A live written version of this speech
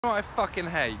What I fucking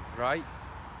hate, right?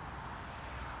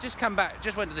 Just come back,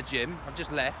 just went to the gym, I've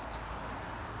just left.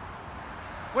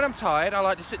 When I'm tired, I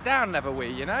like to sit down and have a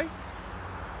wee, you know?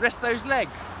 Rest those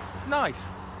legs, it's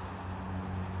nice.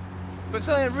 But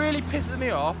something that really pisses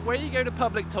me off, when you go to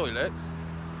public toilets,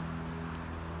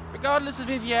 regardless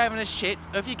of if you're having a shit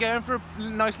or if you're going for a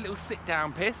nice little sit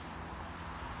down piss,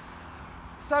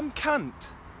 some cunt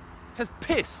has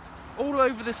pissed all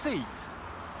over the seat.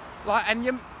 Like, and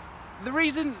you, the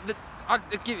reason that, I'll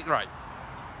give it right,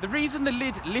 the reason the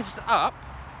lid lifts up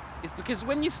is because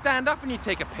when you stand up and you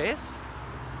take a piss,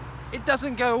 it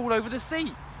doesn't go all over the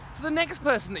seat. So the next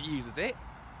person that uses it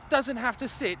doesn't have to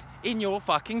sit in your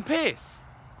fucking piss.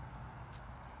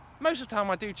 Most of the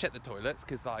time I do check the toilets,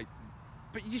 because like,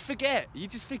 but you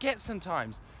just forget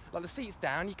sometimes. Like the seat's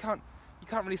down, you can't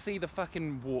really see the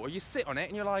fucking water. You sit on it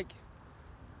and you're like,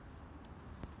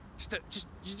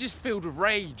 you're just filled with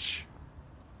rage.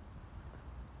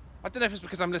 I don't know if it's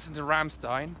because I'm listening to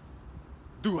Rammstein.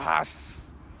 Du hast.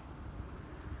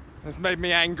 It's made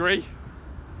me angry.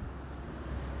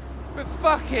 But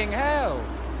fucking hell.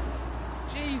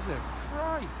 Jesus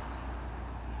Christ.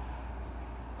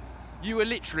 You are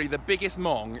literally the biggest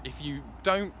mong if you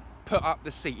don't put up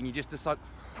the seat and you just decide,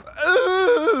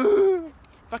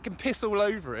 fucking piss all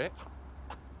over it.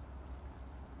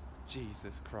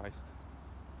 Jesus Christ.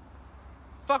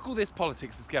 Fuck all this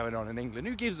politics that's going on in England.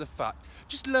 Who gives a fuck?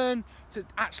 Just learn to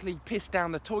actually piss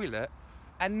down the toilet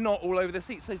and not all over the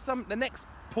seat. So the next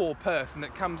poor person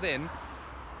that comes in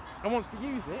and wants to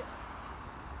use it,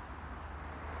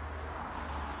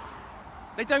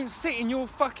 they don't sit in your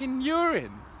fucking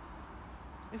urine.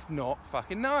 It's not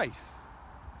fucking nice.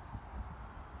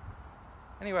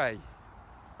 Anyway,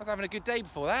 I was having a good day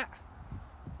before that.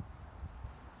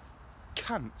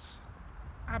 Cunts.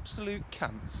 Absolute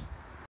cunts.